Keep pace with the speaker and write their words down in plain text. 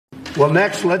Well,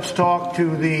 next, let's talk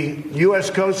to the U.S.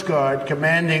 Coast Guard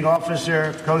Commanding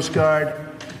Officer, Coast Guard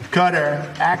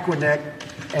Cutter, Aquanic,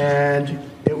 and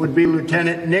it would be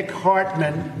Lieutenant Nick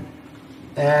Hartman.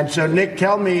 And so, Nick,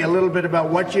 tell me a little bit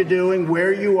about what you're doing,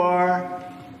 where you are,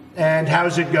 and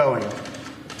how's it going?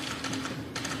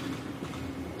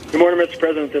 Good morning, Mr.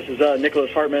 President. This is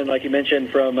Nicholas Hartman, like you mentioned,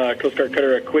 from Coast Guard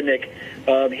Cutter Aquanic.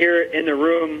 Here in the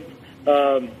room,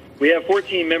 we have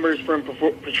 14 members from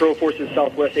Patrol Forces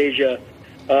Southwest Asia,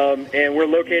 and we're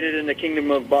located in the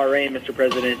Kingdom of Bahrain, Mr.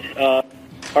 President.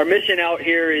 Our mission out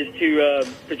here is to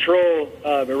patrol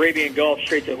the Arabian Gulf,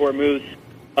 Straits of Hormuz,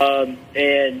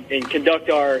 and conduct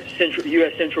our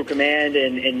U.S. Central Command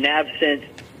and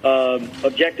NAVCENT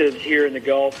objectives here in the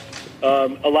Gulf.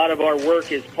 A lot of our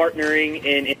work is partnering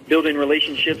and building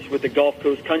relationships with the Gulf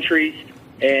Coast countries,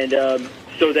 and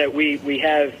so that we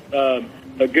have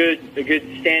a good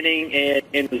standing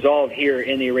and resolve here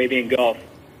in the Arabian Gulf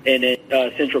and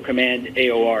at Central Command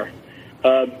AOR.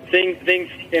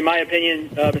 Things, in my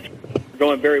opinion, are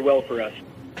going very well for us.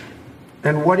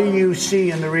 And what do you see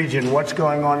in the region? What's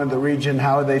going on in the region?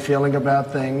 How are they feeling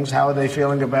about things? How are they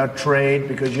feeling about trade?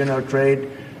 Because, you know, trade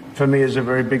for me is a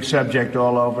very big subject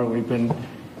all over. We've been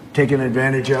taken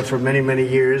advantage of for many, many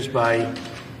years by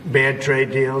bad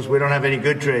trade deals. We don't have any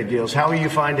good trade deals. How are you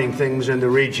finding things in the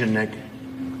region, Nick?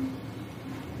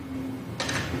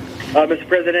 Mr.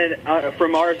 President,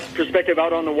 from our perspective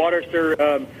out on the water,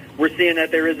 sir, we're seeing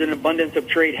that there is an abundance of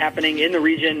trade happening in the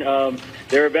region.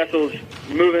 There are vessels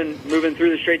moving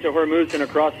through the Straits of Hormuz and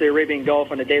across the Arabian Gulf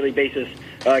on a daily basis,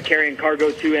 carrying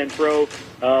cargo to and fro,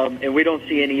 and we don't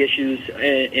see any issues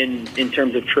in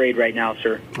terms of trade right now,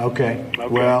 sir. Okay.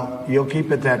 Well, you'll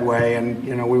keep it that way, and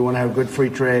you know we want to have good free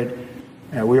trade.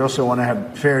 We also want to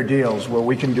have fair deals where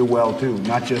we can do well, too,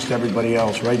 not just everybody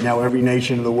else. Right now, every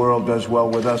nation in the world does well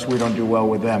with us. We don't do well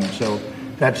with them. So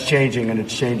that's changing, and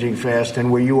it's changing fast.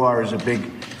 And where you are is a big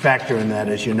factor in that,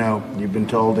 as you know. You've been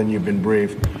told and you've been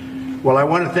briefed. Well, I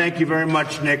want to thank you very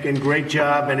much, Nick, and great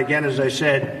job. And again, as I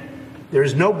said,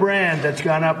 there's no brand that's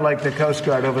gone up like the Coast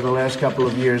Guard over the last couple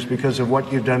of years because of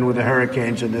what you've done with the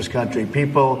hurricanes in this country.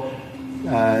 People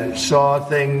saw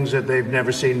things that they've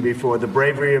never seen before. The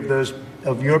bravery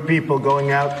of your people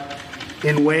going out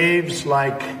in waves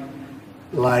like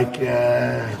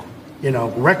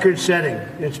record setting.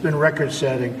 It's been record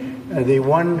setting. The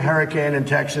one hurricane in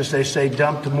Texas, they say,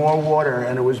 dumped more water,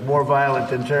 and it was more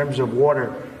violent in terms of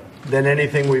water than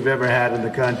anything we've ever had in the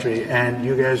country. And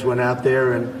you guys went out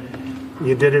there and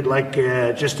you did it like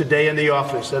just a day in the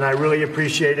office. And I really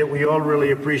appreciate it. We all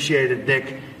really appreciate it,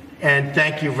 Dick. And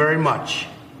thank you very much.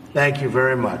 Thank you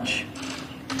very much.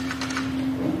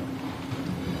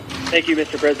 Thank you,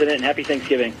 Mr. President, and happy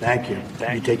Thanksgiving. Thank you.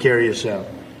 You take care of yourself.